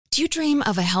Do you dream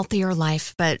of a healthier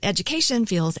life, but education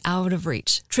feels out of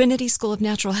reach? Trinity School of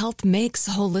Natural Health makes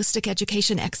holistic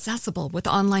education accessible with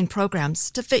online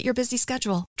programs to fit your busy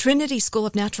schedule. Trinity School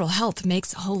of Natural Health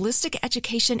makes holistic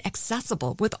education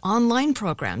accessible with online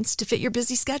programs to fit your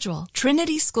busy schedule.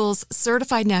 Trinity School's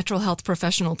Certified Natural Health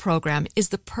Professional Program is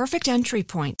the perfect entry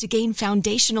point to gain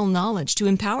foundational knowledge to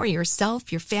empower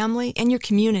yourself, your family, and your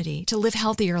community to live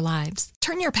healthier lives.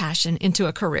 Turn your passion into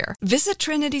a career. Visit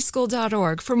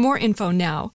trinityschool.org for more info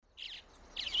now.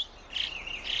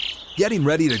 Getting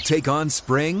ready to take on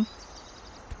spring?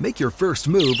 Make your first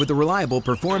move with the reliable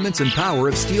performance and power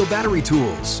of Steel battery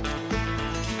tools.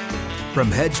 From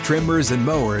hedge trimmers and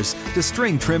mowers to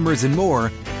string trimmers and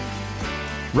more,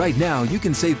 right now you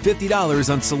can save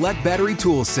 $50 on select battery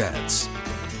tool sets.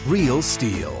 Real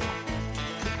Steel.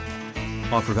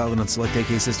 Offer valid on select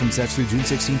AK system sets through June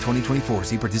 16, 2024.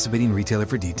 See participating retailer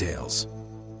for details.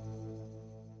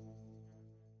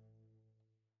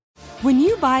 When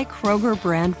you buy Kroger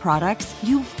brand products,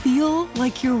 you feel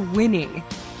like you're winning.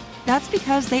 That's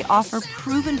because they offer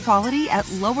proven quality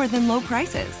at lower than low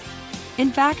prices. In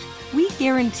fact, we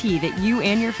guarantee that you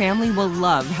and your family will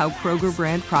love how Kroger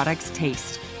brand products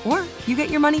taste, or you get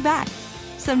your money back.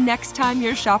 So next time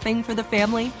you're shopping for the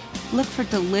family, look for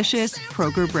delicious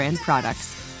Kroger brand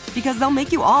products, because they'll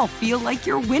make you all feel like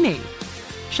you're winning.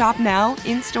 Shop now,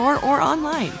 in-store, or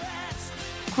online.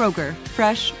 Kroger,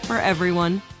 fresh for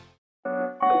everyone.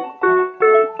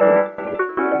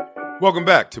 Welcome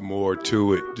back to More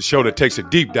to It, the show that takes a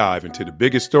deep dive into the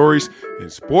biggest stories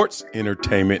in sports,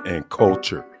 entertainment, and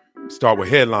culture. Start with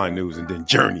headline news and then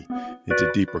journey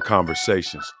into deeper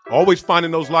conversations. Always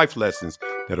finding those life lessons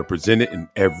that are presented in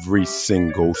every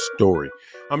single story.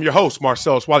 I'm your host,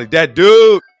 Marcellus Wiley. That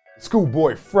dude,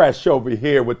 Schoolboy Fresh over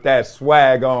here with that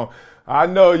swag on. I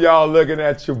know y'all looking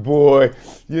at your boy.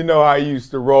 You know I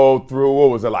used to roll through,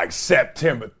 what was it, like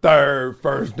September 3rd,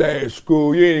 first day of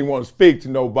school. You didn't even want to speak to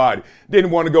nobody.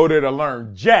 Didn't want to go there to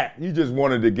learn jack. You just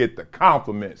wanted to get the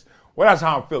compliments. Well, that's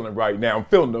how I'm feeling right now. I'm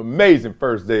feeling an amazing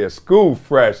first day of school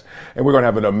fresh, and we're going to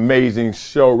have an amazing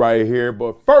show right here.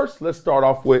 But first, let's start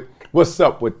off with what's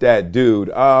up with that dude.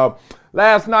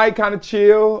 Last night, kind of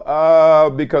chill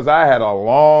because I had a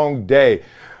long day.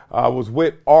 I was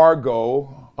with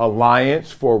Argo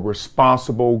Alliance for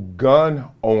Responsible Gun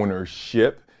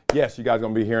Ownership. Yes, you guys are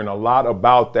going to be hearing a lot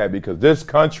about that because this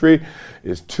country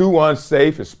is too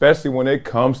unsafe, especially when it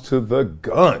comes to the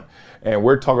gun. And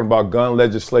we're talking about gun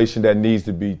legislation that needs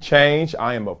to be changed.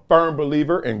 I am a firm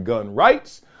believer in gun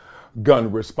rights,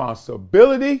 gun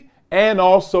responsibility, and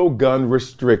also gun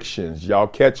restrictions. Y'all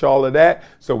catch all of that?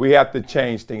 So we have to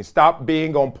change things. Stop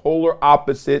being on polar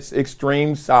opposites,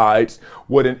 extreme sides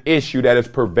with an issue that is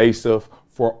pervasive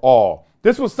for all.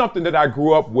 This was something that I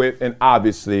grew up with, and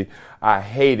obviously I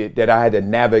hated that I had to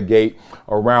navigate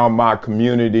around my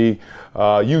community,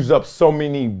 use up so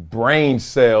many brain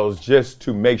cells just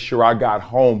to make sure I got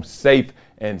home safe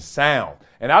and sound.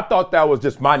 And I thought that was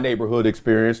just my neighborhood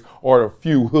experience or a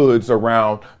few hoods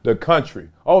around the country.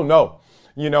 Oh no.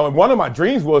 You know, and one of my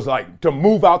dreams was like to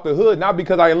move out the hood, not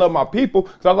because I love my people,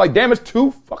 because I was like, damn, it's too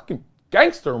fucking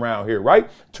gangster around here, right?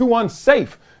 Too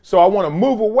unsafe. So I want to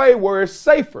move away where it's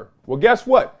safer. Well, guess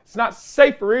what? It's not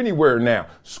safer anywhere now.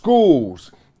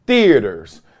 Schools,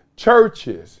 theaters,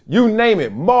 churches, you name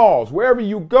it, malls, wherever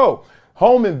you go,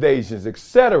 home invasions,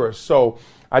 etc. So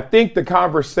I think the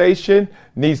conversation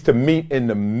needs to meet in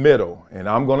the middle, and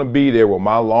I'm going to be there with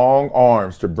my long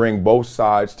arms to bring both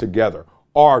sides together.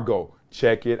 Argo,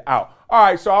 check it out. All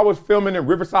right, so I was filming in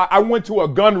Riverside. I went to a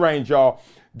gun range, y'all,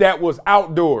 that was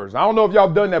outdoors. I don't know if y'all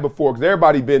done that before because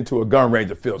everybody been to a gun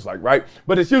range, it feels like, right?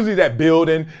 But it's usually that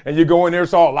building and you go in there,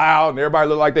 it's all loud and everybody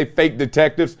look like they fake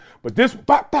detectives. But this,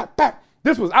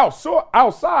 this was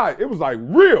outside. It was like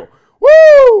real.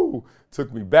 Woo!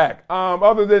 Took me back.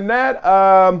 Other than that,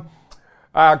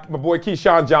 my boy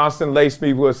Keyshawn Johnson laced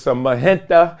me with some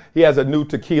Magenta. He has a new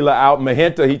tequila out.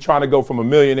 Magenta, he trying to go from a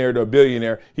millionaire to a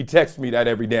billionaire. He texts me that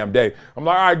every damn day. I'm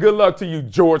like, all right, good luck to you,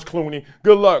 George Clooney.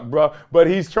 Good luck, bro. But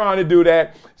he's trying to do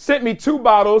that. Sent me 2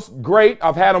 bottles. Great.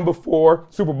 I've had them before.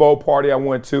 Super Bowl party I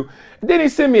went to. And then he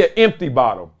sent me an empty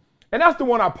bottle. And that's the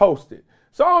one I posted.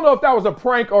 So I don't know if that was a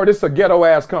prank or this is a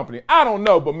ghetto-ass company. I don't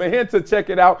know. But Magenta, check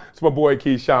it out. It's my boy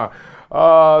Keyshawn.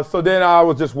 So then I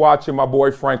was just watching my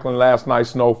boy Franklin last night,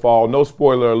 Snowfall. No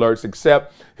spoiler alerts,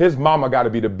 except his mama got to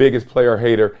be the biggest player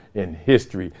hater in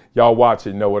history. Y'all watch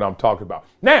it, know what I'm talking about.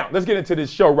 Now, let's get into this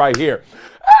show right here.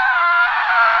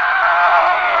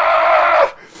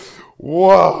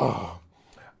 Whoa.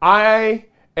 I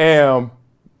am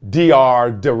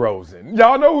D.R. DeRozan.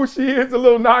 Y'all know who she is, the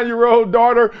little 9-year-old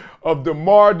daughter of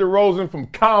DeMar DeRozan from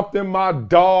Compton, my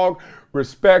dog.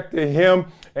 Respect to him.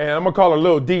 And I'm going to call her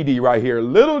Little DD right here.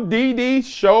 Little DD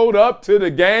showed up to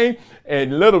the game,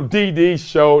 and Little DD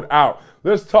showed out.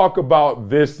 Let's talk about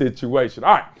this situation.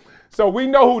 All right. So we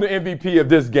know who the MVP of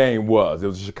this game was. It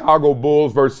was the Chicago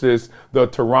Bulls versus the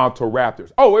Toronto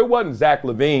Raptors. Oh, it wasn't Zach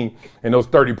LaVine and those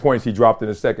 30 points he dropped in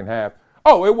the second half.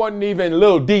 Oh, it wasn't even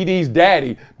Lil DD's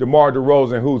daddy, DeMar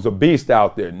DeRozan, who's a beast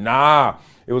out there. Nah,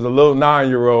 it was a little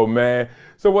 9-year-old, man.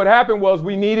 So what happened was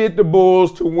we needed the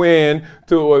Bulls to win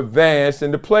to advance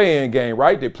in the play-in game,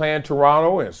 right? They playing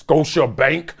Toronto and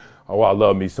Scotiabank. Oh, I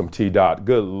love me some T-Dot.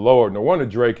 Good Lord. No wonder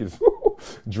Drake is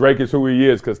who he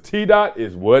is, because T-Dot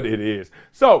is what it is.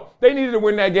 So they needed to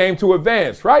win that game to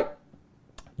advance, right?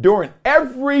 During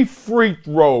every free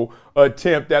throw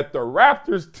attempt that the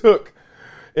Raptors took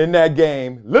in that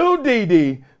game, Lil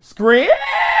DD screamed.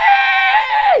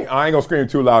 I ain't gonna scream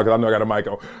too loud because I know I got a mic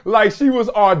on. Like she was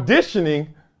auditioning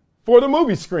for the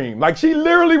movie Scream. Like she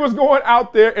literally was going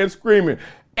out there and screaming.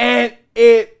 And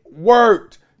it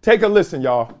worked. Take a listen,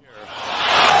 y'all.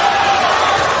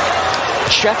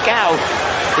 Check out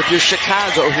if you're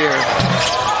Chicago here.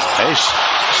 Ace.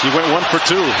 She went 1 for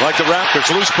 2 like the Raptors.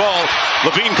 Loose ball.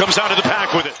 LaVine comes out of the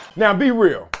pack with it. Now be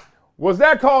real. Was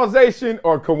that causation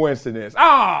or coincidence?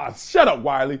 Shut up,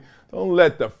 Wiley. Don't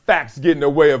let the facts get in the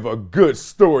way of a good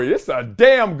story. It's a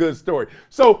damn good story.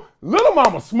 So, little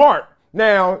mama smart.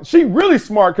 Now, she really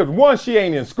smart because, one, she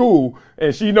ain't in school,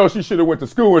 and she knows she should have went to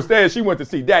school. Instead, she went to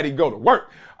see daddy go to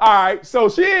work. All right, so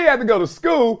she ain't had to go to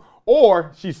school,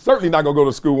 or she's certainly not going to go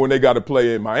to school when they got to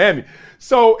play in Miami.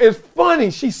 So, it's funny.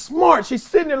 She's smart. She's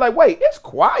sitting there like, wait, it's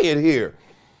quiet here.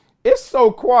 It's so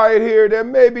quiet here that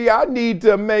maybe I need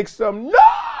to make some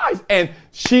noise. And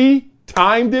she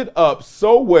timed it up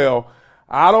so well.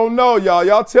 I don't know, y'all.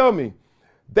 Y'all tell me.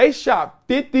 They shot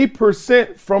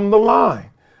 50% from the line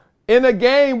in a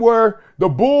game where the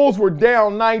Bulls were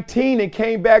down 19 and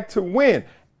came back to win.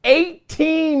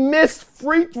 18 missed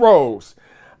free throws.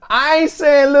 I ain't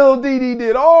saying Lil DD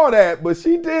did all that, but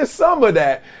she did some of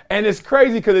that. And it's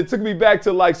crazy because it took me back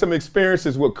to like some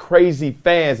experiences with crazy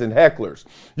fans and hecklers.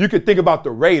 You could think about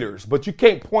the Raiders, but you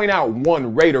can't point out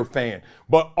one Raider fan,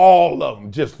 but all of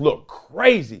them just look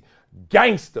crazy.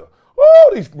 Gangster.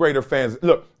 Oh, these Raider fans.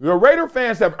 Look, the Raider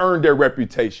fans have earned their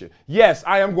reputation. Yes,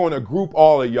 I am going to group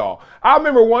all of y'all. I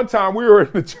remember one time we were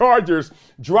in the Chargers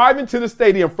driving to the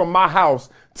stadium from my house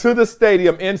to the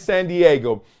stadium in San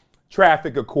Diego.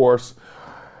 Traffic, of course.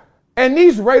 And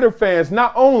these Raider fans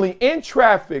not only in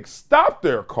traffic stopped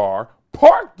their car,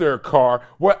 parked their car,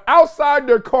 were outside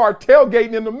their car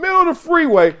tailgating in the middle of the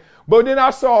freeway, but then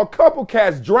I saw a couple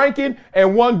cats drinking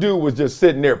and one dude was just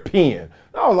sitting there peeing.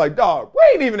 I was like, dog, we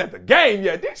ain't even at the game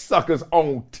yet. These suckers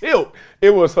on tilt.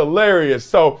 It was hilarious.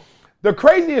 So the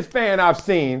craziest fan I've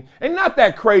seen, and not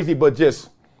that crazy, but just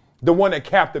the one that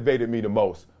captivated me the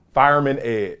most, Fireman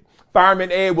Ed.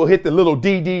 Fireman Ed will hit the little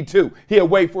DD too. He'll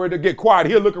wait for it to get quiet.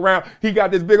 He'll look around. He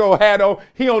got this big old hat on.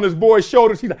 He on his boy's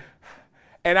shoulders. He's like,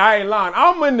 and I ain't lying.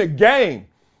 I'm in the game.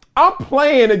 I'm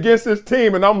playing against this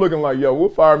team, and I'm looking like, yo,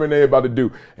 what Fireman Ed about to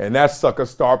do? And that sucker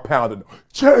start pounding.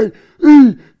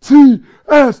 J-E-T-S.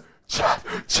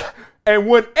 And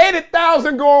when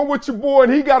 80,000 going with your boy,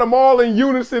 and he got them all in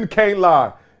unison, can't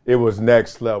lie. It was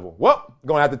next level. Well,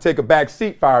 gonna have to take a back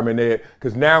seat, Fireman Ed,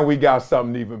 because now we got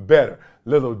something even better.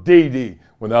 Little DD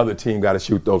when the other team got to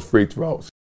shoot those free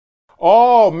throws.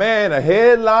 Oh, man, a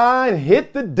headline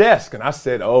hit the desk. And I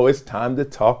said, oh, it's time to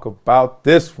talk about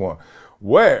this one,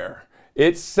 where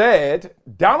it said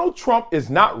Donald Trump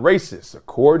is not racist,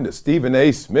 according to Stephen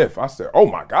A. Smith. I said, oh,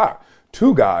 my God,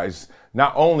 two guys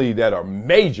not only that are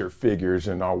major figures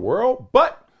in our world,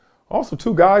 but also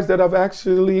two guys that I've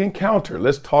actually encountered.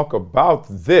 Let's talk about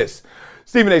this.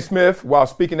 Stephen A. Smith, while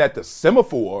speaking at the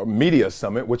Semaphore Media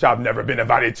Summit, which I've never been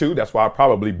invited to, that's why I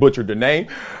probably butchered the name,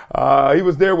 he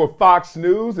was there with Fox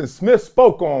News, and Smith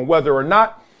spoke on whether or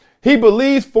not he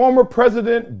believes former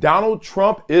President Donald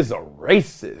Trump is a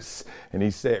racist. And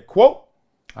he said, quote,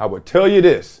 I would tell you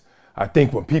this. I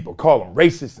think when people call him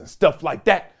racist and stuff like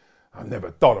that, I've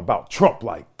never thought about Trump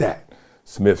like that.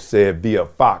 Smith said via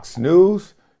Fox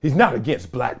News, he's not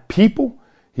against black people.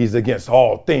 He's against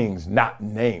all things not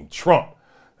named Trump.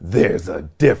 There's a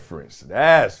difference.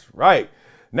 That's right.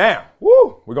 Now,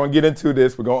 we're going to get into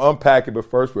this. We're going to unpack it. But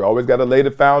first, we always got to lay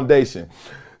the foundation.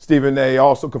 Stephen A.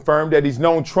 also confirmed that he's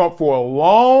known Trump for a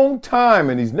long time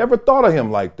and he's never thought of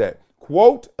him like that.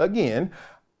 Quote, again,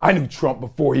 I knew Trump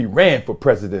before he ran for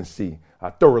presidency. I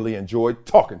thoroughly enjoyed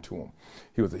talking to him.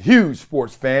 He was a huge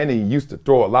sports fan. He used to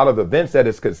throw a lot of events at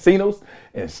his casinos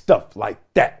and stuff like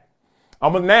that.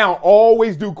 I'm going to now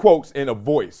always do quotes in a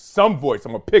voice, some voice.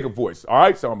 I'm going to pick a voice. All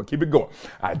right, so I'm going to keep it going.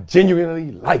 I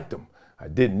genuinely liked him. I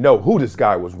didn't know who this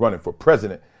guy was running for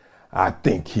president. I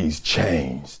think he's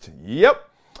changed. Yep.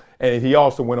 And he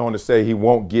also went on to say he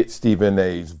won't get Stephen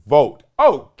A's vote.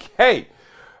 Okay.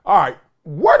 All right.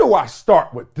 Where do I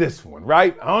start with this one,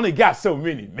 right? I only got so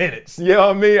many minutes. You know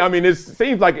what I mean? I mean, it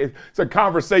seems like it's a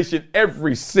conversation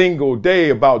every single day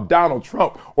about Donald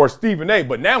Trump or Stephen A.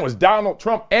 But now it's Donald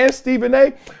Trump and Stephen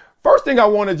A. First thing I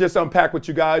want to just unpack with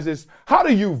you guys is, how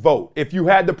do you vote if you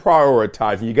had to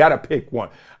prioritize and you got to pick one?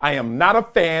 I am not a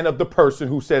fan of the person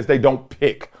who says they don't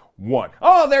pick one.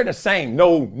 Oh, they're the same.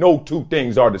 No two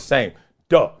things are the same.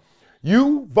 Duh.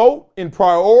 You vote in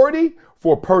priority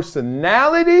for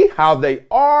personality, how they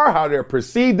are, how they're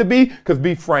perceived to be. Because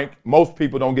be frank, most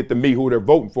people don't get to meet who they're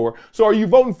voting for. So are you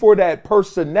voting for that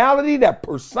personality, that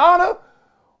persona,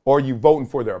 or are you voting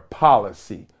for their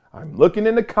policy? I'm looking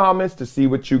in the comments to see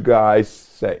what you guys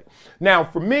say. Now,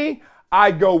 for me,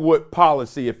 I go with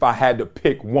policy if I had to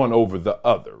pick one over the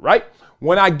other, right?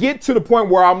 When I get to the point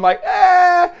where I'm like,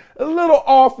 a little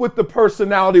off with the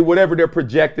personality, whatever they're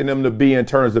projecting them to be in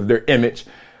terms of their image,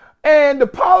 and the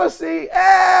policy,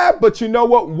 but you know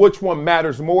what? Which one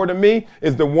matters more to me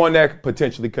is the one that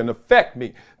potentially can affect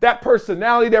me. That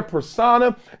personality, that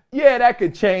persona, yeah, that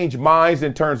could change minds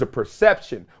in terms of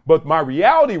perception, but my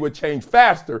reality would change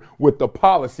faster with the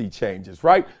policy changes,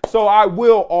 right? So I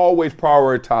will always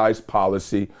prioritize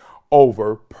policy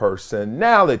over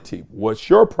personality. What's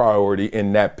your priority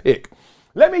in that pick?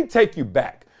 Let me take you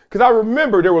back, because I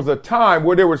remember there was a time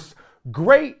where there was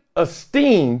great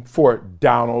esteem for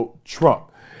Donald Trump.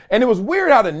 And it was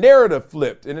weird how the narrative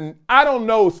flipped. And I don't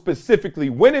know specifically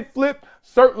when it flipped.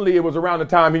 Certainly it was around the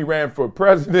time he ran for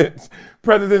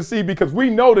presidency, because we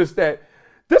noticed that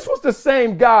this was the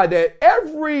same guy that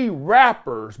every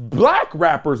rappers, black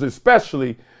rappers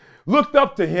especially, looked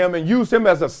up to him and used him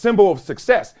as a symbol of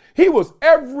success. He was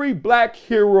every black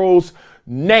hero's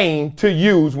name to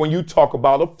use when you talk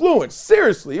about affluence.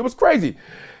 Seriously, it was crazy.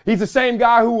 He's the same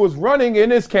guy who was running in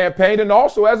his campaign and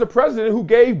also as a president who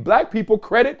gave black people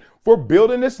credit for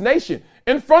building this nation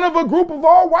in front of a group of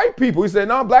all white people. He said,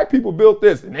 no, black people built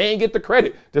this and they ain't get the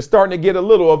credit. They're starting to get a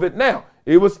little of it now.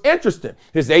 It was interesting.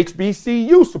 His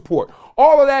HBCU support.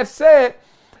 All of that said,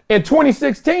 in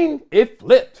 2016, it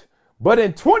flipped. But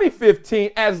in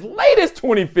 2015, as late as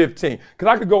 2015, because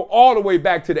I could go all the way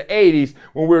back to the 80s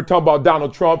when we were talking about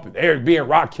Donald Trump and Eric B. and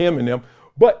Rakim and them.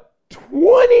 But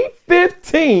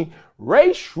 2015,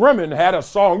 Ray Sherman had a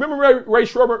song. Remember Ray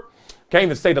Sherman? Can't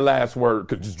even say the last word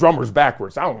because his drummer's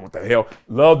backwards. I don't know what the hell.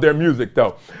 Love their music,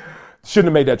 though. Shouldn't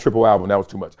have made that triple album. That was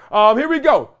too much. Here we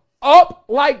go. Up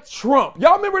Like Trump.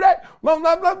 Y'all remember that?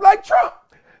 Like Trump.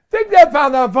 Think that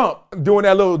found that bump. Doing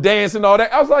that little dance and all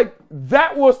that. I was like,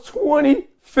 that was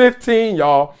 2015,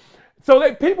 y'all.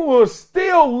 So people were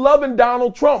still loving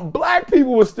Donald Trump. Black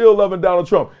people were still loving Donald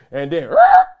Trump. And then,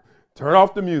 turn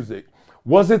off the music.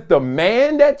 Was it the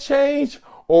man that changed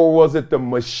or was it the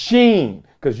machine?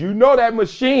 Because you know that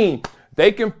machine,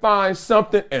 they can find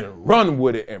something and run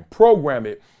with it and program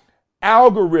it.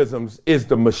 Algorithms is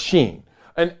the machine.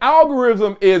 An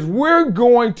algorithm is we're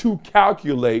going to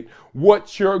calculate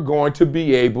what you're going to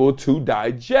be able to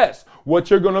digest, what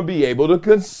you're going to be able to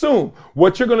consume,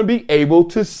 what you're going to be able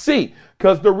to see.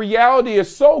 Because the reality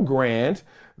is so grand,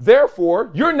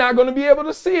 therefore, you're not going to be able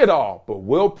to see it all, but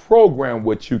we'll program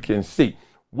what you can see.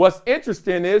 What's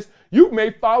interesting is you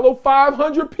may follow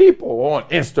 500 people on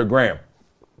Instagram.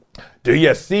 Do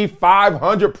you see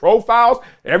 500 profiles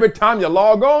every time you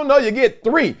log on? No, you get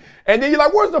 3. And then you're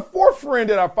like, where's the 4th friend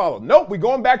that I follow? Nope, we're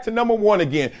going back to number 1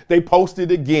 again. They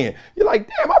posted again. You're like,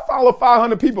 damn, I follow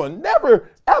 500 people and never,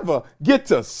 ever get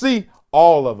to see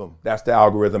all of them. That's the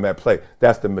algorithm at play.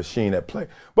 That's the machine at play.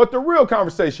 But the real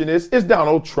conversation is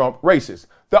Donald Trump racist?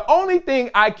 The only thing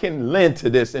I can lend to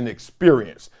this and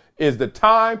experience is the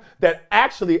time that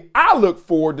actually I look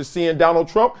forward to seeing Donald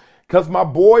Trump, because my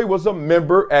boy was a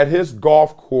member at his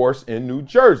golf course in New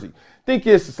Jersey. I think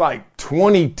it's like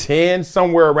 2010,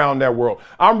 somewhere around that world.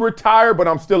 I'm retired, but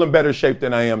I'm still in better shape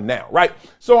than I am now, right?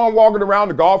 So I'm walking around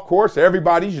the golf course.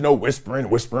 Everybody's,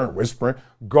 whispering,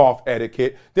 golf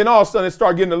etiquette. Then all of a sudden it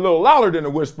started getting a little louder than a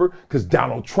whisper because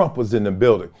Donald Trump was in the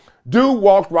building. Dude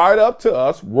walked right up to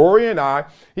us, Rory and I.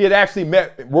 He had actually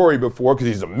met Rory before because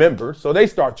he's a member, so they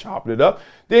start chopping it up.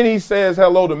 Then he says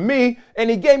hello to me, and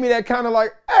he gave me that kind of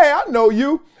like, hey, I know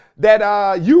you,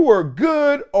 that you were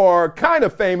good or kind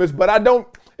of famous, but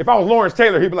if I was Lawrence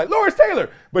Taylor, he'd be like, Lawrence Taylor.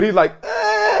 But he's like,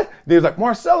 eh. Then he's like,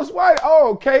 Marcellus White.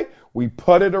 Oh, okay. We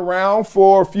putted around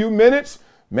for a few minutes.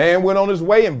 Man went on his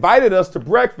way, invited us to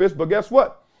breakfast. But guess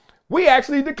what? We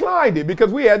actually declined it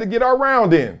because we had to get our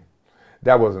round in.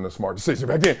 That wasn't a smart decision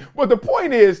back then. But the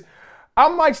point is,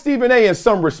 I'm like Stephen A. in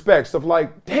some respects of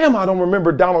like, damn, I don't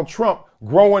remember Donald Trump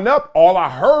growing up. All I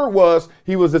heard was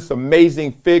he was this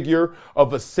amazing figure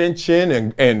of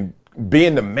ascension and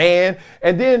being the man.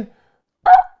 And then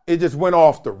it just went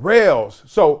off the rails.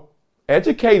 So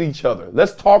educate each other.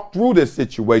 Let's talk through this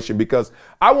situation because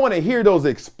I want to hear those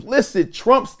explicit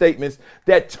Trump statements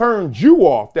that turned you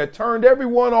off, that turned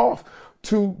everyone off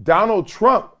to Donald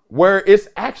Trump, where it's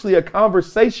actually a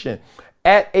conversation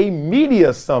at a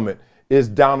media summit. Is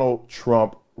Donald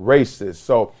Trump racist?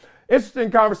 So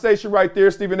interesting conversation right there.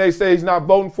 Stephen A. says he's not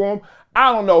voting for him.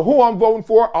 I don't know who I'm voting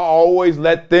for. I always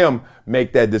let them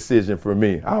make that decision for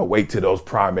me. I'll wait till those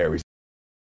primaries.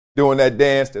 Doing that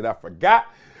dance that I forgot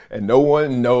and no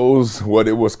one knows what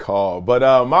it was called.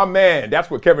 But my man,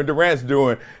 that's what Kevin Durant's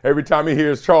doing every time he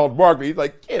hears Charles Barkley. He's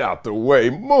like, get out the way,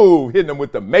 move, hitting him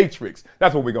with the Matrix.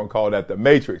 That's what we're going to call that, the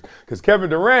Matrix. Because Kevin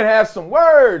Durant has some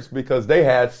words because they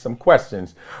had some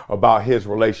questions about his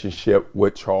relationship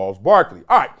with Charles Barkley.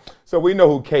 All right, so we know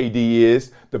who KD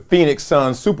is, the Phoenix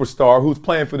Suns superstar who's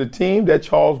playing for the team that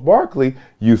Charles Barkley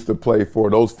used to play for,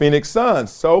 those Phoenix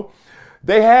Suns. So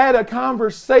they had a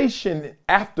conversation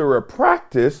after a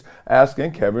practice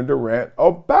asking Kevin Durant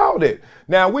about it.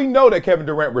 Now, we know that Kevin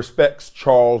Durant respects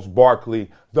Charles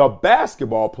Barkley, the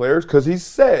basketball players, because he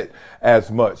said as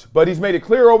much. But he's made it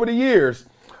clear over the years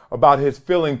about his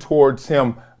feeling towards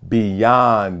him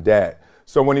beyond that.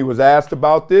 So when he was asked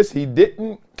about this, he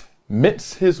didn't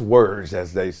mince his words,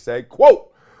 as they say.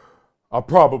 Quote, I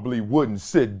probably wouldn't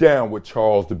sit down with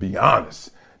Charles, to be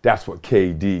honest. That's what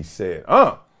KD said.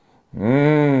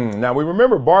 Now, we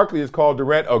remember Barkley has called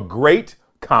Durant a great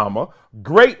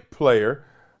player.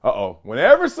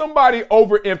 Whenever somebody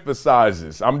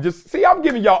overemphasizes, I'm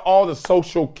giving y'all all the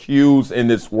social cues in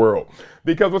this world.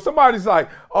 Because when somebody's like,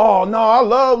 oh, no, I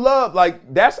love,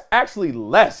 like, that's actually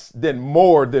less than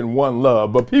more than one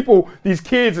love. But people, these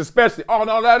kids especially, oh,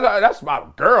 no, that's my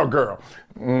girl.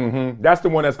 That's the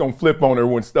one that's going to flip on her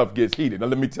when stuff gets heated. Now,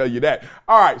 let me tell you that.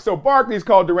 All right, so Barkley's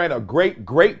called Durant a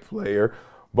great player.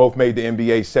 Both made the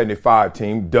NBA 75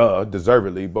 team,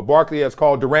 deservedly. But Barkley has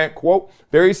called Durant, quote,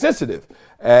 very sensitive,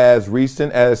 as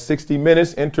recent as 60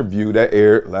 Minutes interview that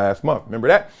aired last month. Remember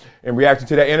that? In reaction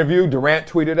to that interview, Durant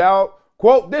tweeted out,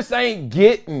 quote, this ain't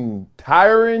getting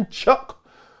tiring, Chuck.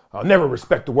 I'll never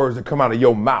respect the words that come out of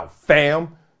your mouth,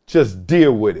 fam. Just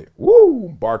deal with it. Woo!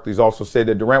 Barkley's also said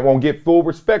that Durant won't get full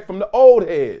respect from the old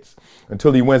heads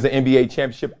until he wins the NBA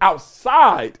championship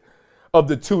outside of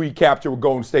the two he captured with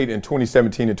Golden State in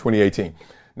 2017 and 2018.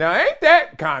 Now, ain't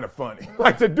that kind of funny?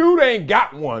 Like, the dude ain't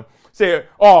got one. Said,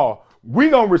 oh, we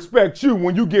gonna respect you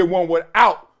when you get one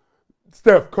without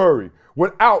Steph Curry,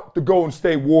 without the Golden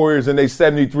State Warriors and their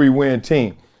 73-win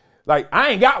team. Like,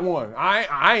 I ain't got one.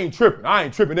 I ain't tripping.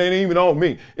 It ain't even on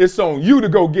me. It's on you to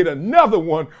go get another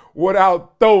one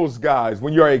without those guys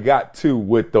when you already got two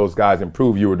with those guys and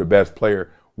prove you were the best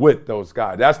player with those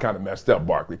guys. That's kind of messed up,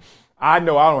 Barkley. I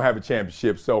know I don't have a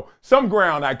championship, so some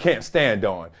ground I can't stand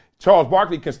on. Charles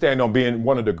Barkley can stand on being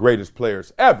one of the greatest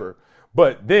players ever.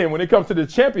 But then when it comes to the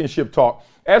championship talk,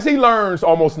 as he learns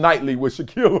almost nightly with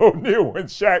Shaquille O'Neal and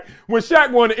Shaq, when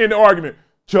Shaq wanted to end the argument,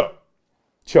 Chuck,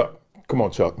 come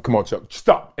on, Chuck,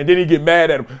 stop. And then he get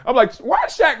mad at him. I'm like, why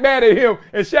is Shaq mad at him?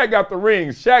 And Shaq got the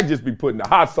rings. Shaq just be putting the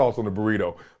hot sauce on the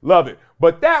burrito. Love it.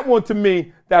 But that one, to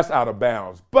me, that's out of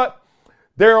bounds. But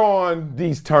they're on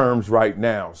these terms right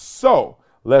now. So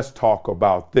let's talk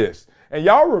about this. And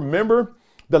y'all remember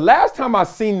the last time I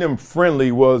seen them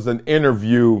friendly was an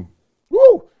interview.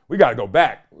 We got to go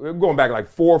back. We're going back like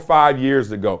 4 or 5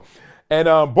 years ago. And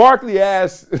Barkley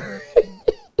asked,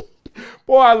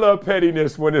 boy, I love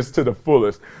pettiness when it's to the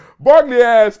fullest. Barkley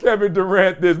asked Kevin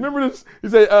Durant this. Remember this? He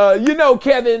said,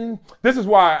 Kevin, this is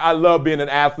why I love being an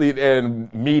athlete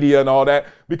and media and all that.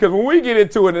 Because when we get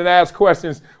into it and ask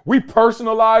questions, we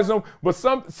personalize them, but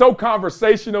so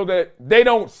conversational that they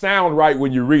don't sound right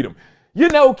when you read them.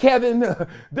 Kevin,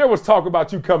 there was talk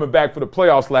about you coming back for the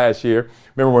playoffs last year.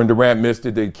 Remember when Durant missed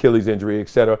it, the Achilles injury,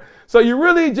 etc. So you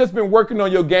really just been working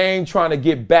on your game, trying to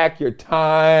get back your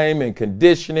time and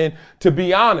conditioning. To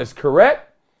be honest, correct?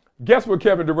 Guess what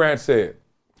Kevin Durant said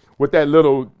with that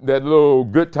little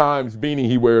good times beanie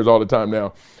he wears all the time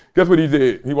now. Guess what he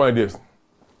did? He wanted this.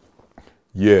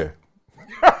 Yeah.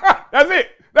 That's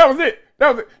it. That was it.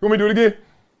 You want me to do it again?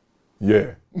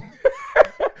 Yeah.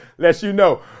 Lets you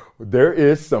know. there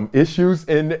is some issues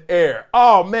in the air.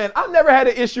 Oh, man, I've never had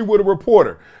an issue with a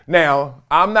reporter. Now,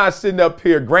 I'm not sitting up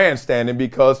here grandstanding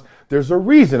because there's a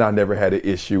reason I never had an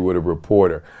issue with a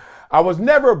reporter. I was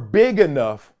never big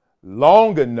enough,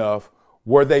 long enough,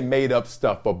 where they made up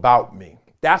stuff about me.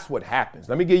 That's what happens.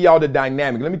 Let me give y'all the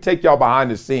dynamic. Let me take y'all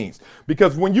behind the scenes.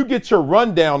 Because when you get your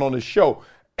rundown on the show,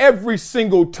 every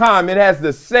single time it has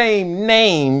the same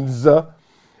names.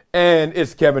 And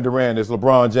it's Kevin Durant, it's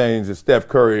LeBron James, it's Steph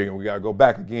Curry, and we got to go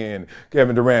back again.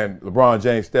 Kevin Durant, LeBron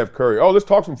James, Steph Curry. Oh, let's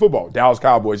talk some football. Dallas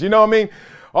Cowboys. You know what I mean?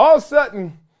 All of a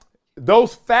sudden,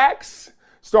 those facts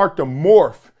start to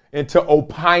morph into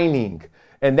opining.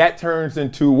 And that turns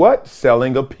into what?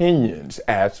 Selling opinions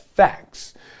as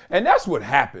facts. And that's what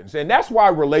happens. And that's why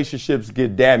relationships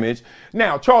get damaged.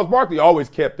 Now, Charles Barkley always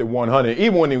kept it 100.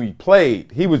 Even when he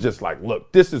played, he was just like,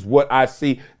 look, this is what I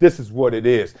see. This is what it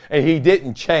is. And he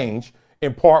didn't change,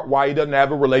 in part why he doesn't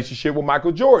have a relationship with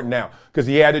Michael Jordan now, because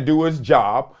he had to do his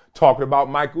job talking about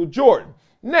Michael Jordan.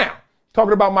 Now,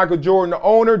 talking about Michael Jordan, the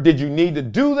owner, did you need to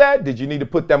do that? Did you need to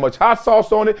put that much hot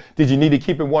sauce on it? Did you need to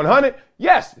keep it 100?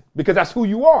 Yes, because that's who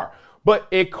you are. But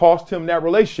it cost him that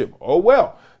relationship. Oh,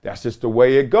 well. That's just the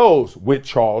way it goes with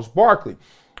Charles Barkley.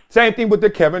 Same thing with the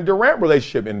Kevin Durant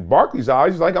relationship. In Barkley's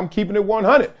eyes, he's like, I'm keeping it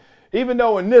 100. Even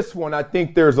though in this one, I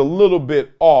think there's a little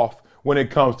bit off when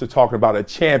it comes to talking about a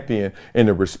champion in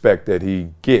the respect that he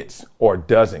gets or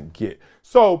doesn't get.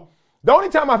 So the only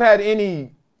time I've had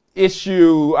any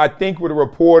issue, I think, with a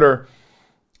reporter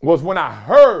was when I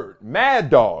heard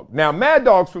Mad Dog. Now, Mad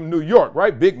Dog's from New York,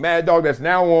 right? Big Mad Dog that's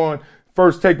now on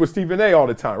First Take with Stephen A. all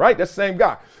the time, right? That's the same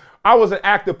guy. I was an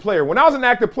active player. When I was an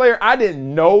active player, I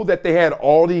didn't know that they had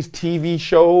all these TV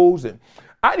shows, and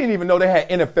I didn't even know they had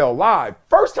NFL Live.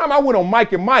 First time I went on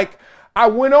Mike and Mike, I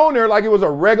went on there like it was a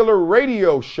regular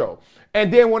radio show.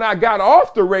 And then when I got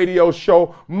off the radio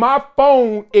show, my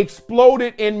phone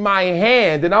exploded in my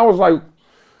hand, and I was like,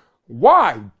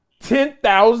 why?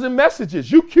 10,000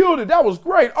 messages. You killed it. That was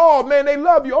great. Oh, man, they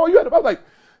love you. Oh, I was like,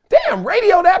 damn,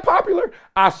 radio that popular?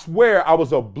 I swear I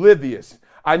was oblivious.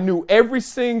 I knew every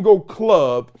single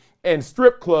club and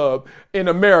strip club in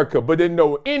America, but didn't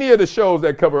know any of the shows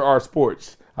that cover our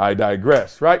sports. I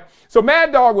digress, right? So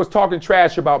Mad Dog was talking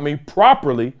trash about me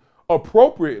properly,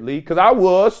 appropriately, because I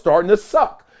was starting to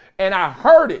suck. And I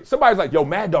heard it. Somebody's like, yo,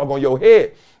 Mad Dog on your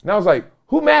head. And I was like,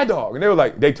 who Mad Dog? And they were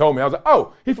like, they told me. I was like,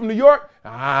 oh, he from New York?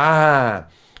 Mad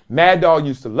Dog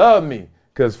used to love me.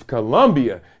 Because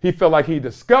Columbia, he felt like he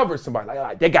discovered somebody.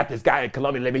 Like, they got this guy in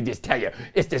Columbia. Let me just tell you,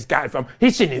 it's this guy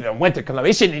he shouldn't even went to Columbia.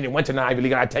 He shouldn't even went to the Ivy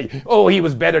League. And I tell you, oh, he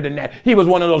was better than that. He was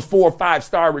one of those 4 or 5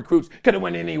 star recruits. Could have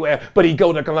went anywhere, but he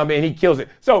goes to Columbia and he kills it.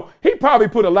 So he probably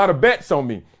put a lot of bets on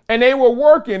me. And they were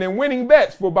working and winning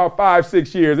bets for about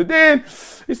 5-6 years. And then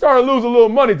he started losing a little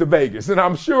money to Vegas. And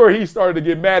I'm sure he started to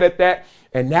get mad at that.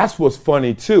 And that's what's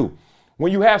funny, too.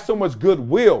 When you have so much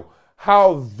goodwill,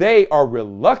 how they are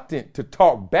reluctant to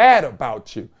talk bad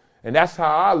about you. And that's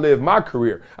how I lived my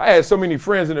career. I had so many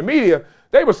friends in the media,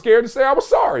 they were scared to say I was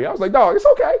sorry. I was like, dog, it's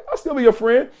okay. I'll still be your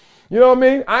friend. You know what I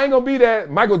mean? I ain't going to be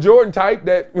that Michael Jordan type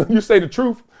that when you say the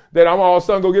truth, that I'm all of a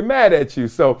sudden going to get mad at you.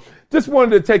 So just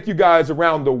wanted to take you guys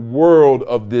around the world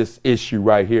of this issue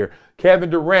right here. Kevin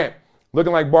Durant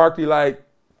looking like Barkley like,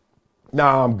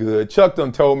 nah, I'm good. Chuck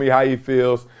done told me how he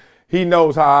feels. He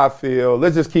knows how I feel.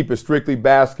 Let's just keep it strictly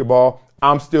basketball.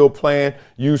 I'm still playing.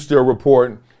 You still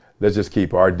reporting. Let's just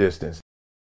keep our distance.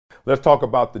 Let's talk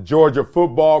about the Georgia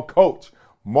football coach,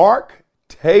 Mark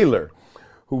Taylor,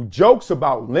 who jokes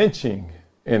about lynching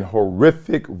in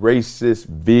horrific racist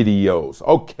videos.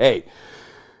 Okay.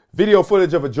 Video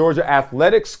footage of a Georgia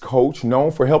athletics coach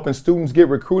known for helping students get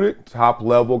recruited to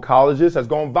top-level colleges has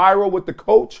gone viral with the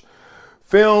coach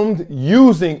filmed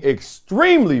using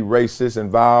extremely racist and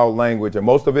vile language, and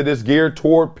most of it is geared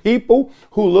toward people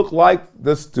who look like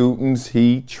the students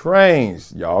he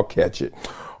trains. Y'all catch it.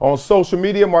 On social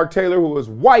media, Mark Taylor, who is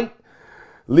white,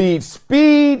 leads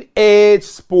Speed Edge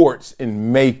Sports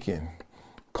in Macon,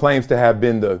 claims to have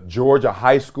been the Georgia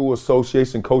High School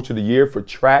Association Coach of the Year for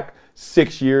track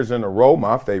 6 years in a row,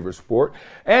 my favorite sport,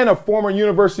 and a former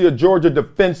University of Georgia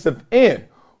defensive end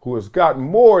who has gotten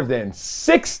more than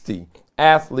 60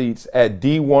 athletes at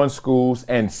D1 schools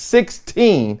and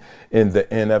 16 in the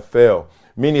NFL.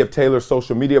 Many of Taylor's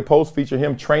social media posts feature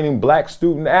him training black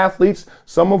student athletes,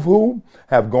 some of whom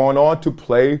have gone on to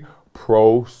play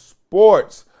pro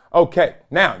sports. Okay,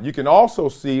 now you can also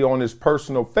see on his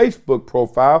personal Facebook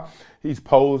profile, he's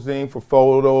posing for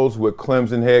photos with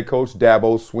Clemson head coach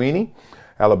Dabo Swinney,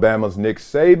 Alabama's Nick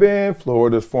Saban,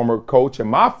 Florida's former coach and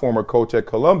my former coach at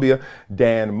Columbia,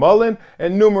 Dan Mullen,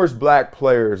 and numerous black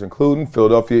players, including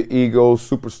Philadelphia Eagles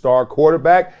superstar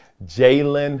quarterback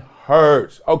Jalen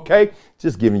Hurts. Okay,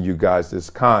 just giving you guys this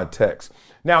context.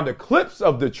 Now, the clips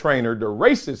of the trainer, the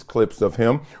racist clips of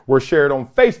him, were shared on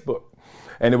Facebook.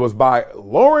 And it was by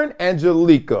Lauren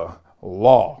Angelica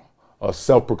Law, a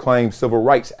self-proclaimed civil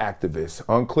rights activist.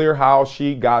 Unclear how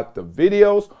she got the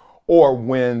videos or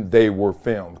when they were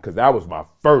filmed, because that was my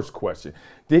first question.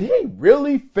 Did he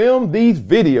really film these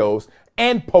videos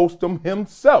and post them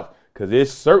himself? Because it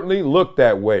certainly looked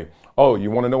that way. Oh,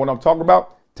 you want to know what I'm talking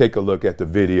about? Take a look at the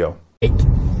video.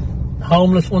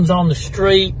 Homeless ones on the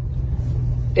street.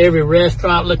 Every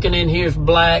restaurant looking in here is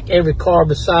black. Every car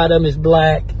beside them is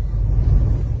black.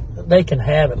 They can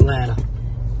have Atlanta.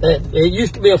 It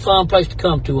used to be a fun place to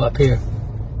come to up here.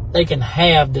 They can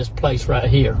have this place right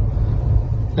here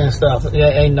and stuff.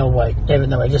 There ain't no way. There ain't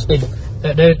no way. Just need to,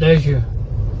 there's your,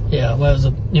 yeah, well,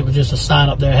 it was just a sign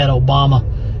up there. Had Obama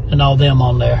and all them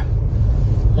on there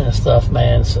and stuff,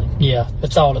 man. So, yeah,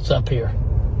 that's all that's up here.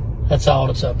 That's all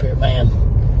that's up here, man.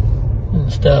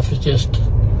 And stuff is just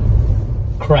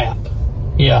crap.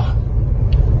 Yeah.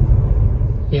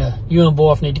 Yeah, you and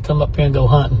Borf need to come up here and go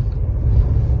hunting.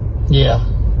 Yeah.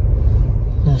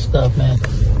 And stuff, man.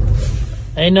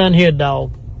 Ain't nothing here,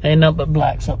 dog. Ain't nothing but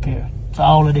blacks up here. That's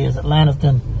all it is. Atlanta's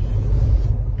done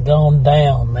gone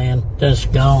down, man.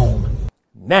 Just gone.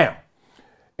 Now,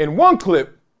 in one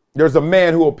clip, there's a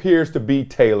man who appears to be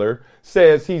Taylor,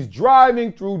 says he's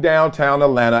driving through downtown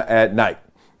Atlanta at night.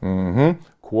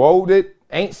 Quoted,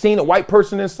 ain't seen a white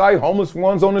person in sight, homeless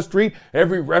ones on the street.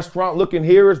 Every restaurant looking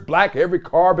here is black. Every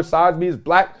car besides me is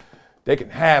black. They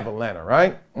can have Atlanta,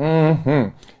 right?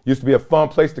 Used to be a fun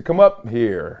place to come up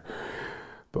here.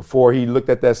 Before he looked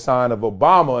at that sign of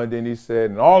Obama, and then he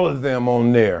said, and all of them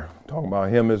on there, talking about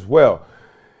him as well.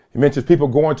 He mentions people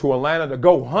going to Atlanta to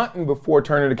go hunting before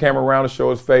turning the camera around to show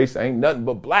his face. Ain't nothing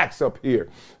but blacks up here.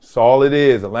 That's all it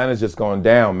is. Atlanta's just gone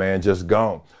down, man, just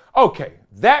gone. Okay,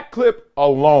 that clip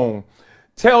alone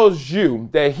tells you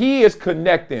that he is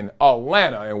connecting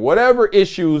Atlanta and whatever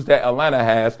issues that Atlanta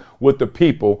has with the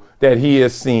people that he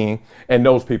is seeing, and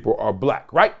those people are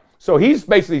black, right? So he's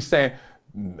basically saying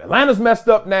Atlanta's messed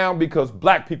up now because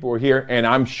black people are here, and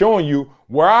I'm showing you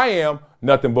where I am,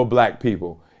 nothing but black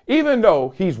people, even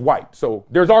though he's white. So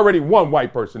there's already one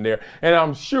white person there, and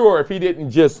I'm sure if he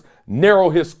didn't just narrow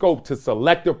his scope to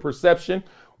selective perception,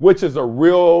 which is a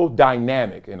real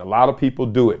dynamic, and a lot of people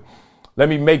do it. Let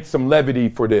me make some levity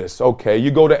for this. Okay,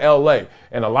 you go to LA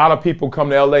and a lot of people come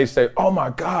to LA and say, oh my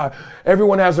God,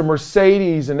 everyone has a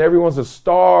Mercedes and everyone's a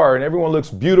star and everyone looks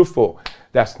beautiful.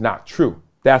 That's not true.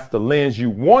 That's the lens you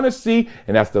want to see,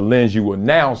 and that's the lens you will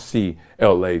now see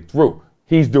LA through.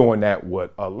 He's doing that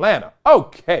with Atlanta.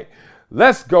 Okay,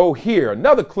 let's go here.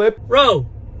 Another clip. Ro,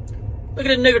 look at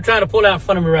this nigga trying to pull out in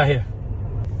front of me right here.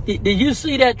 Did you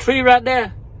see that tree right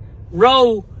there?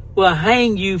 Ro will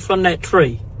hang you from that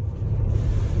tree.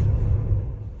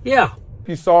 Yeah.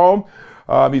 You saw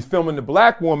him. He's filming the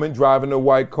black woman driving a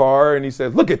white car, and he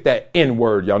says, look at that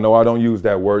N-word. Y'all know I don't use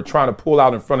that word. Trying to pull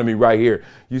out in front of me right here.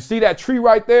 You see that tree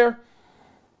right there?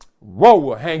 Ro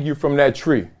will hang you from that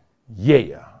tree.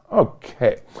 Yeah.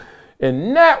 Okay.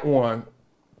 And that one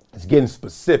is getting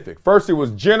specific. First, it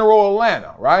was general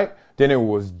Atlanta, right? Then it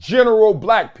was general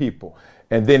black people.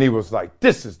 And then he was like,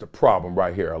 this is the problem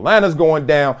right here. Atlanta's going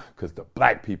down because the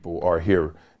black people are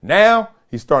here. Now,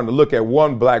 he's starting to look at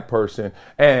one black person,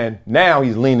 and now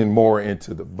he's leaning more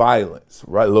into the violence,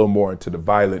 right? A little more into the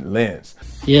violent lens.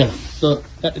 Yeah, so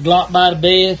got the Glock by the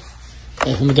bed.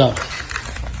 Hey, let me go.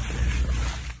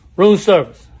 Room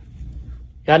service.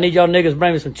 I need y'all niggas to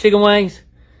bring me some chicken wings,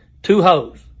 2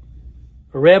 hoes,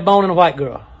 a red bone and a white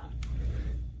girl.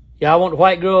 Yeah, I want the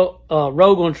white girl,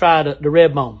 Ro gonna try the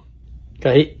red bone.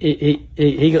 Okay,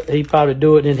 he probably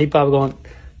do it, and he probably gonna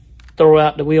throw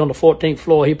out we on the 14th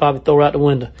floor. He probably throw her out the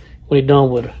window when he done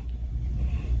with her.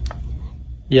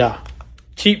 Yeah,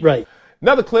 cheap rate.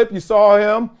 Another clip, you saw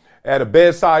him at a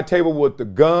bedside table with the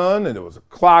gun, and there was a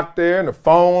clock there and the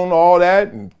phone, all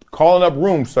that, and calling up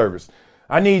room service.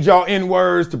 I need y'all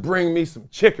N-words to bring me some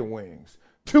chicken wings,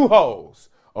 2 hoes,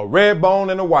 a red bone,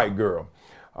 and a white girl.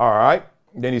 All right.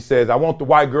 Then he says, I want the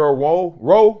white girl,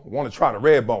 Ro, want to try the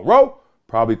red bone. Ro,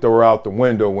 probably throw her out the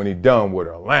window when he done with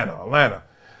her. Atlanta.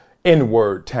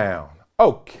 N-word town.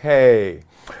 Okay.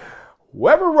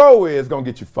 Whoever Ro is gonna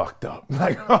get you fucked up.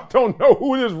 Like, I don't know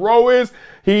who this Ro is.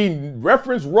 He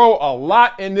referenced Ro a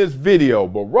lot in this video,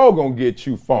 but Ro gonna get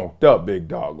you funked up, big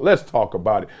dog. Let's talk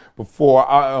about it before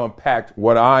I unpack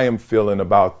what I am feeling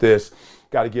about this.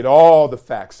 Got to get all the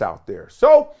facts out there.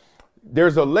 So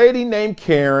there's a lady named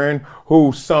Karen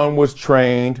whose son was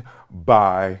trained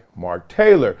by Mark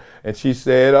Taylor, and she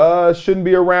said, shouldn't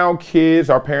be around kids.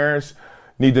 Our parents,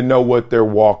 need to know what they're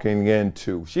walking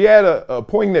into. She had a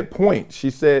poignant point. She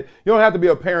said, you don't have to be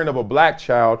a parent of a black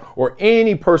child or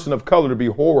any person of color to be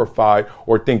horrified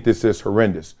or think this is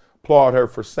horrendous. Applaud her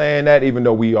for saying that, even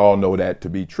though we all know that to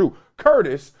be true.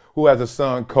 Curtis, who has a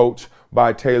son coached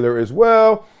by Taylor as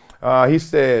well, he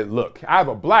said, look, I have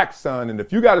a black son, and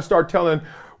if you got to start telling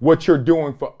what you're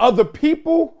doing for other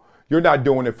people, you're not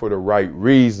doing it for the right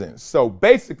reasons. So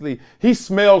basically, he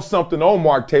smelled something on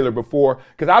Mark Taylor before,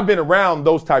 because I've been around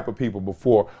those type of people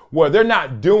before, where they're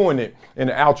not doing it in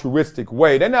an altruistic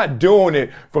way. They're not doing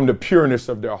it from the pureness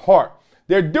of their heart.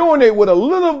 They're doing it with a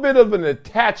little bit of an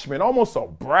attachment, almost a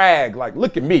brag, like,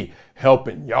 look at me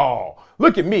helping y'all.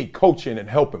 Look at me coaching and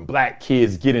helping black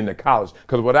kids get into college.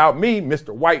 Because without me,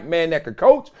 Mr. White Man that could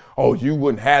coach, oh, you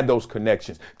wouldn't have those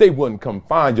connections. They wouldn't come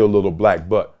find your little black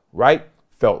butt, right?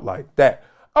 Felt like that.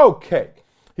 Okay.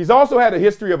 He's also had a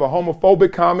history of a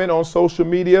homophobic comment on social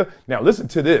media. Now listen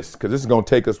to this, because this is going to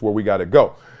take us where we got to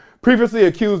go. Previously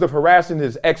accused of harassing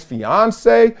his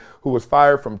ex-fiancee, who was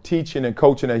fired from teaching and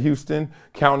coaching at Houston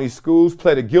County schools,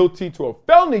 pleaded guilty to a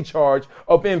felony charge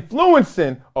of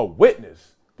influencing a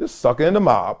witness, this sucker in the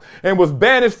mob, and was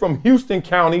banished from Houston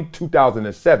County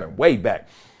 2007, way back.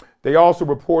 They also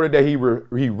reported that he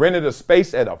rented a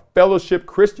space at a Fellowship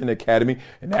Christian Academy,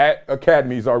 and that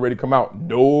academy's already come out.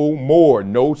 No more.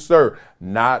 No, sir.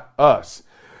 Not us.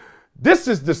 This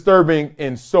is disturbing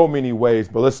in so many ways,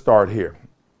 but let's start here.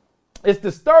 It's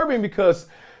disturbing because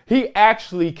he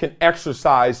actually can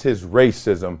exercise his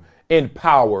racism in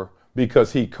power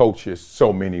because he coaches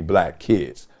so many black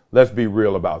kids. Let's be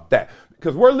real about that.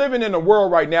 Because we're living in a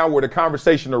world right now where the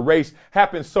conversation of race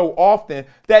happens so often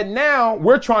that now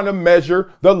we're trying to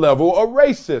measure the level of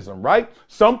racism, right?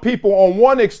 Some people on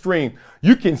one extreme,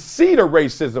 you can see the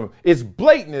racism. It's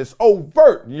blatant, it's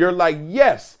overt. You're like,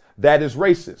 yes, that is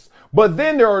racist. But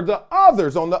then there are the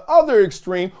others on the other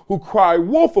extreme who cry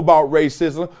wolf about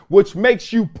racism, which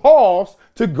makes you pause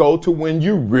to go to when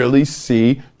you really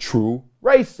see true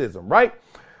racism, right?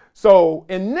 So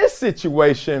in this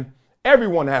situation,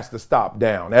 everyone has to stop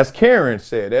down. As Karen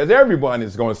said, as everyone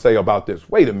is going to say about this,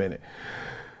 wait a minute.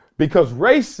 Because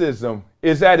racism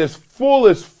is at its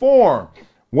fullest form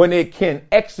when it can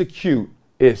execute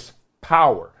its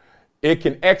power. It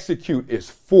can execute its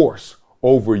force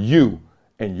over you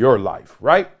and your life,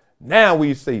 right? Now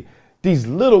we see these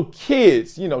little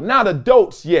kids, not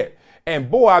adults yet.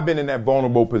 And boy, I've been in that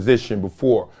vulnerable position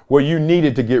before where you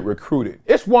needed to get recruited.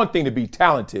 It's one thing to be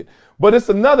talented, but it's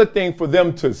another thing for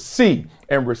them to see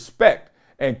and respect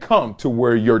and come to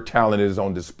where your talent is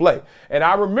on display. And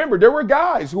I remember there were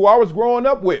guys who I was growing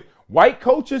up with, white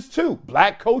coaches too,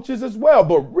 black coaches as well.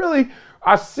 But really,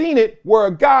 I seen it where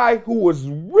a guy who was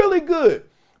really good,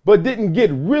 but didn't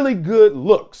get really good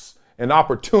looks and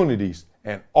opportunities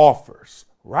and offers,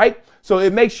 right? So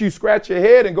it makes you scratch your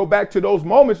head and go back to those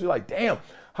moments. You're like, damn,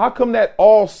 how come that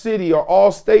all city or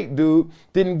all state dude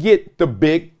didn't get the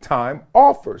big time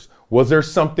offers? Was there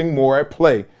something more at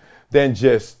play than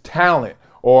just talent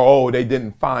or, oh, they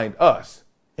didn't find us?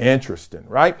 Interesting,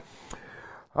 right?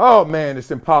 Oh man,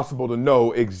 it's impossible to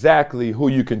know exactly who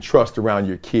you can trust around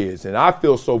your kids. And I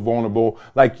feel so vulnerable,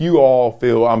 like you all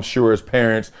feel, I'm sure, as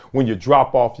parents, when you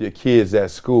drop off your kids at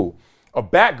school. A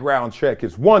background check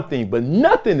is one thing, but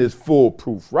nothing is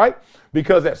foolproof, right?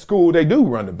 Because at school, they do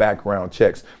run the background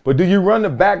checks. But do you run the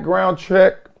background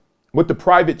check with the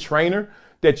private trainer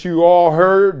that you all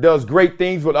heard does great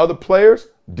things with other players?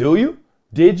 Do you?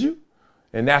 Did you?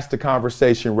 And that's the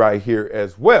conversation right here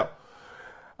as well.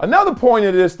 Another point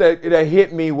of this that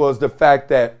hit me was the fact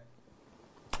that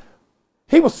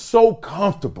he was so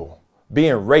comfortable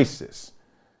being racist.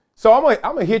 So I'm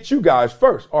gonna hit you guys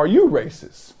first. Are you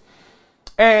racist?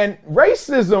 And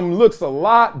racism looks a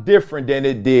lot different than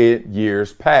it did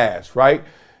years past, right?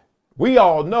 We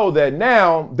all know that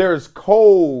now there's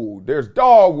code, there's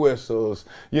dog whistles,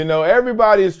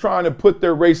 everybody is trying to put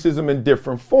their racism in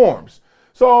different forms.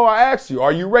 So I ask you,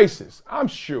 are you racist? I'm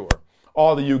sure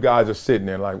all of you guys are sitting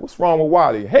there like, what's wrong with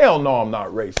Waddy? Hell no, I'm not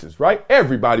racist, right?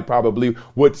 Everybody probably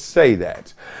would say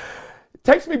that. It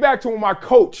takes me back to when my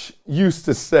coach used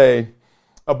to say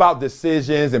about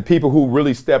decisions and people who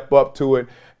really step up to it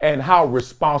and how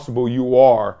responsible you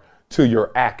are to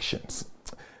your actions.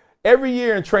 Every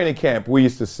year in training camp, we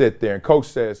used to sit there and coach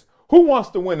says, who wants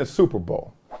to win the Super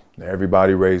Bowl? And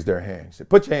everybody raised their hand. He said,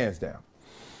 put your hands down.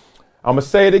 I'm going to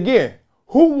say it again.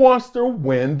 Who wants to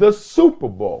win the Super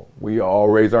Bowl? We all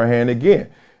raise our hand again.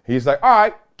 He's like, all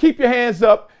right, keep your hands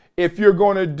up if you're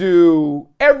going to do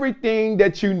everything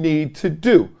that you need to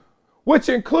do, which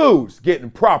includes getting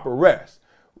proper rest.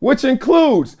 which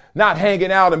includes not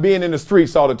hanging out and being in the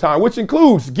streets all the time, which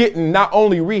includes getting not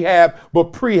only rehab,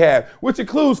 but prehab, which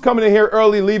includes coming in here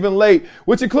early, leaving late,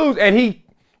 which includes, and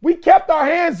we kept our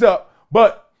hands up,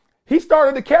 but he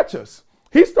started to catch us.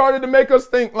 He started to make us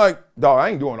think like, dog, I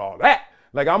ain't doing all that.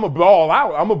 Like, I'm going to ball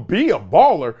out. I'm going to be a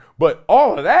baller. But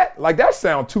all of that, like, that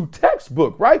sounds too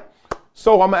textbook, right?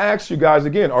 So I'm going to ask you guys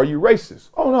again, are you racist?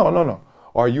 Oh, no.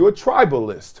 Are you a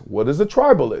tribalist? What is a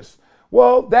tribalist?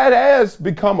 Well, that has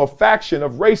become a faction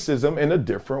of racism in a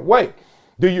different way.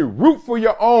 Do you root for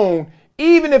your own,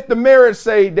 even if the merits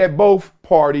say that both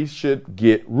parties should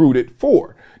get rooted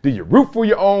for? Do you root for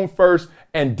your own first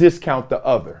and discount the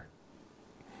other?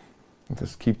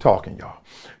 Just keep talking, y'all.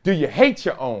 Do you hate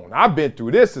your own? I've been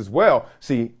through this as well.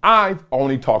 See, I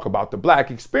only talk about the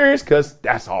black experience because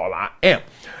that's all I am.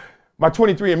 My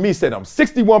 23andMe said I'm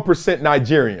 61%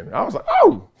 Nigerian. I was like,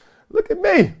 oh, look at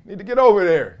me. Need to get over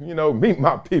there, meet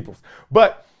my peoples.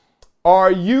 But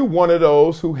are you one of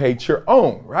those who hate your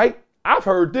own, right? I've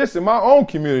heard this in my own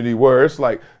community where it's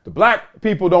like the black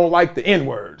people don't like the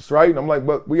N-words, right? And I'm like,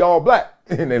 but we all black.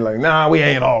 And they're like, nah, we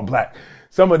ain't all black.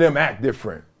 Some of them act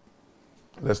different.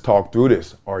 Let's talk through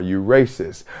this. Are you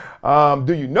racist?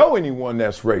 Do you know anyone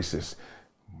that's racist?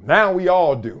 Now we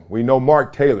all do. We know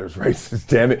Mark Taylor's racist,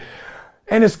 damn it.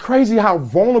 And it's crazy how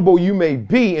vulnerable you may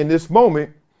be in this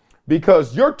moment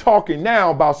because you're talking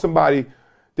now about somebody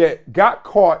that got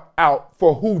caught out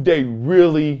for who they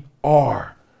really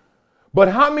are. But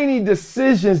how many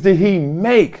decisions did he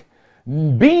make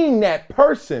being that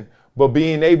person, but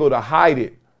being able to hide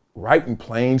it right in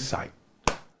plain sight?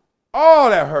 Oh,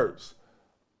 that hurts.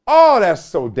 Oh, that's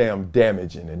so damn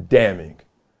damaging and damning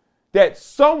that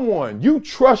someone you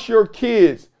trust your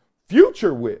kid's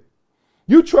future with,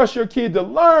 you trust your kid to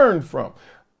learn from.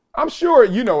 I'm sure,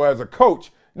 as a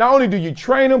coach, not only do you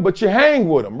train them, but you hang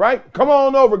with them, right? Come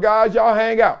on over, guys. Y'all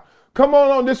hang out. Come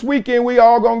on this weekend. We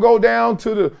all going to go down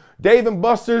to the Dave and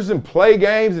Buster's and play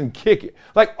games and kick it.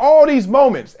 Like all these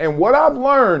moments. And what I've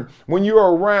learned when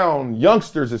you're around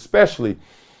youngsters, especially,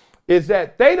 is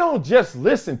that they don't just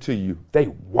listen to you, they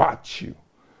watch you.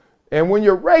 And when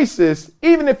you're racist,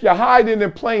 even if you're hiding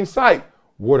in plain sight,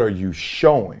 what are you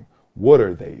showing? What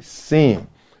are they seeing?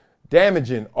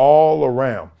 Damaging all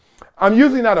around. I'm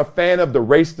usually not a fan of the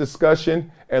race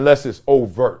discussion unless it's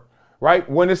overt, right?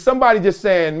 When it's somebody just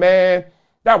saying, man,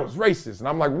 that was racist. And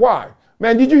I'm like, why?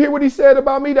 Man, did you hear what he said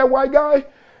about me, that white guy?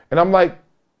 And I'm like,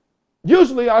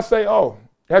 usually I say, oh,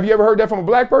 have you ever heard that from a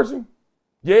black person?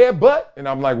 Yeah, but, and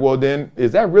I'm like, well, then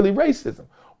is that really racism?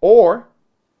 Or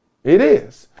it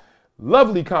is.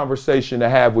 Lovely conversation to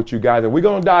have with you guys. And we're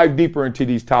going to dive deeper into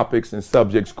these topics and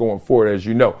subjects going forward. As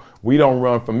you know, we don't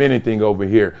run from anything over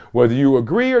here. Whether you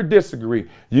agree or disagree,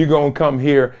 you're going to come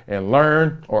here and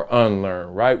learn or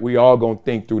unlearn, right? We all going to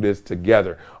think through this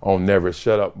together on Never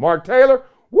Shut Up. Mark Taylor,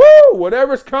 woo,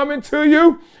 whatever's coming to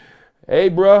you. Hey,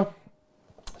 bruh.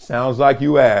 Sounds like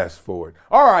you asked for it.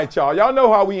 All right, y'all. Y'all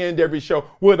know how we end every show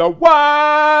with a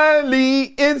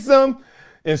Wiley-ism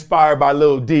inspired by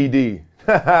Lil DD.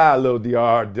 Lil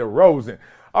DR DeRozan.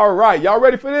 All right, y'all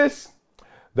ready for this?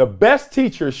 The best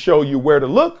teachers show you where to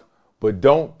look, but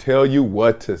don't tell you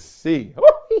what to see.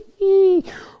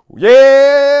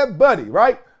 Yeah, buddy,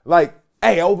 right? Like,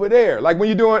 hey, over there. Like when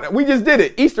you're doing, we just did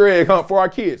it, Easter egg hunt for our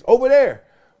kids. Over there.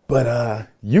 But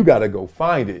you got to go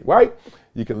find it, right?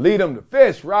 You can lead them to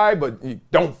fish, right? But you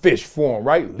don't fish for them,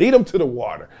 right? Lead them to the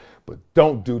water, but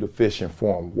don't do the fishing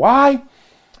for them. Why?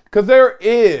 Because there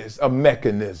is a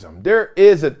mechanism. There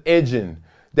is an engine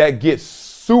that gets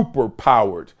super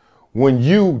powered when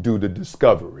you do the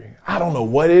discovery. I don't know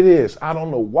what it is. I don't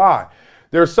know why.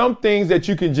 There are some things that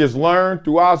you can just learn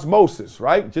through osmosis,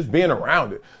 right? Just being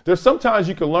around it. There's sometimes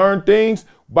you can learn things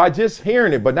by just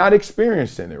hearing it, but not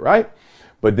experiencing it, right?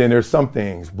 But then there's some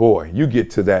things, boy, you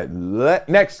get to that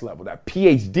next level, that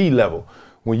PhD level,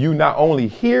 when you not only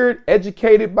hear it,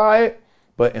 educated by it,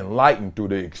 but enlightened through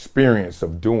the experience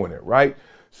of doing it, right?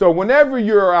 So whenever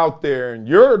you're out there and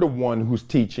you're the one who's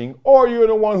teaching or you're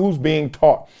the one who's being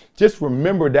taught, just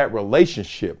remember that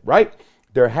relationship, right?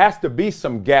 There has to be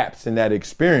some gaps in that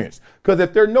experience. Because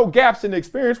if there are no gaps in the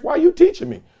experience, why are you teaching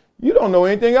me? You don't know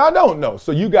anything I don't know.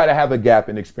 So you got to have a gap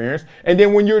in experience. And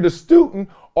then when you're the student,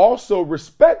 also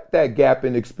respect that gap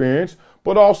in experience,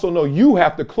 but also know you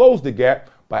have to close the gap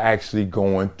by actually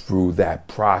going through that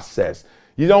process.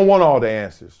 You don't want all the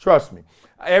answers. Trust me.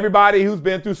 Everybody who's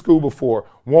been through school before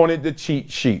wanted the cheat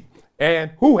sheet.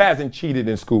 And who hasn't cheated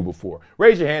in school before?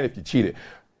 Raise your hand if you cheated.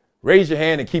 Raise your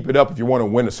hand and keep it up if you want to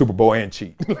win the Super Bowl and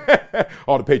cheat.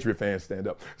 All the Patriot fans stand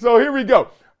up. So here we go.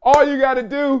 All you got to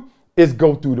do is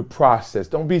go through the process.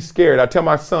 Don't be scared. I tell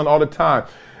my son all the time,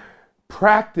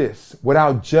 practice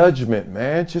without judgment,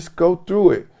 man. Just go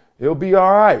through it. It'll be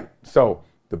all right. So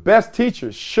the best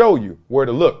teachers show you where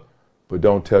to look, but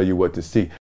don't tell you what to see.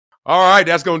 All right,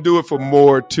 that's going to do it for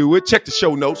More To It. Check the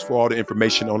show notes for all the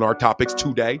information on our topics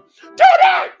today.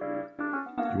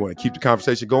 You want to keep the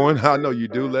conversation going? I know you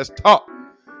do. Let's talk.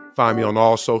 Find me on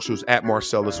all socials at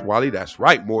Marcellus Wiley. That's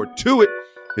right. More To It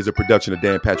is a production of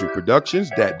Dan Patrick Productions,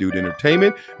 Dat Dude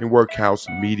Entertainment, and Workhouse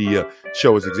Media.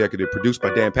 Show is executive produced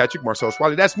by Dan Patrick, Marcellus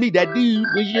Wiley. That's me, that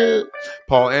dude.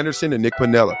 Paul Anderson and Nick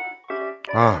Pinella.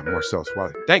 Marcellus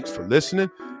Wiley. Thanks for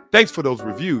listening. Thanks for those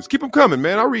reviews. Keep them coming,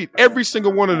 man. I read every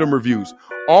single one of them reviews.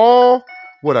 All,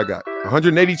 what I got?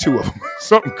 182 of them.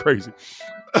 Something crazy.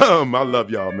 I love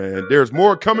y'all, man. There's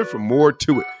more coming from More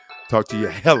To It. Talk to you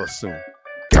hella soon.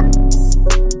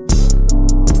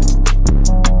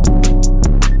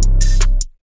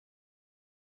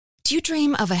 Do you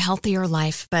dream of a healthier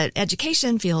life, but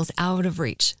education feels out of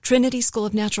reach? Trinity School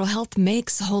of Natural Health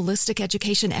makes holistic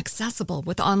education accessible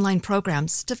with online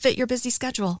programs to fit your busy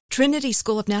schedule. Trinity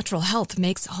School of Natural Health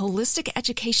makes holistic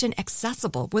education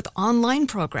accessible with online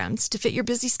programs to fit your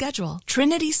busy schedule.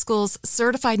 Trinity School's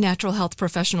Certified Natural Health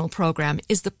Professional Program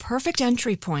is the perfect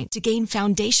entry point to gain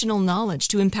foundational knowledge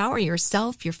to empower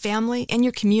yourself, your family, and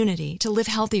your community to live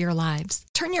healthier lives.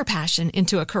 Turn your passion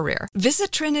into a career.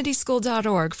 Visit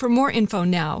trinityschool.org for more info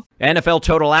now. NFL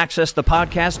Total Access, the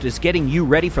podcast, is getting you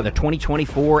ready for the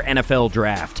 2024 NFL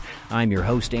Draft. I'm your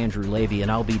host, Andrew Levy, and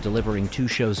I'll be delivering 2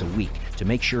 shows a week to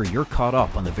make sure you're caught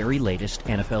up on the very latest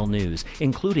NFL news,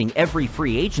 including every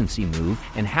free agency move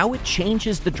and how it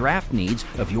changes the draft needs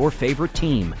of your favorite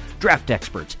team. Draft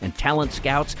experts and talent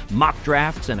scouts, mock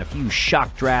drafts, and a few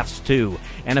shock drafts, too.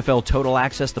 NFL Total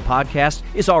Access, the podcast,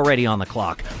 is already on the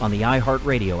clock on the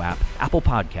iHeartRadio app, Apple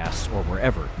Podcasts, or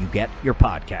wherever you get your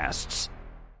podcasts.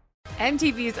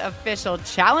 MTV's official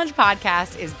Challenge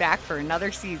podcast is back for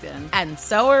another season. And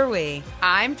so are we.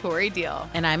 I'm Tori Deal.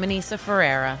 And I'm Anissa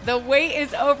Ferreira. The wait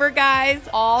is over, guys.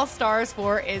 All Stars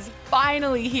 4 is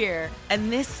finally here.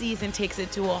 And this season takes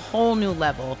it to a whole new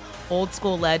level. Old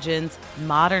school legends,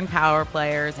 modern power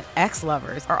players, and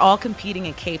ex-lovers are all competing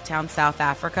in Cape Town, South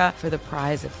Africa for the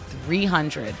prize of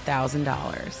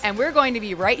 $300,000. And we're going to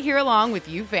be right here along with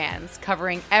you fans,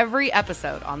 covering every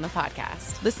episode on the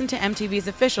podcast. Listen to MTV's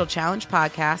official Challenge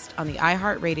podcast on the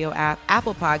iHeartRadio app,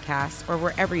 Apple Podcasts, or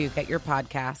wherever you get your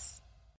podcasts.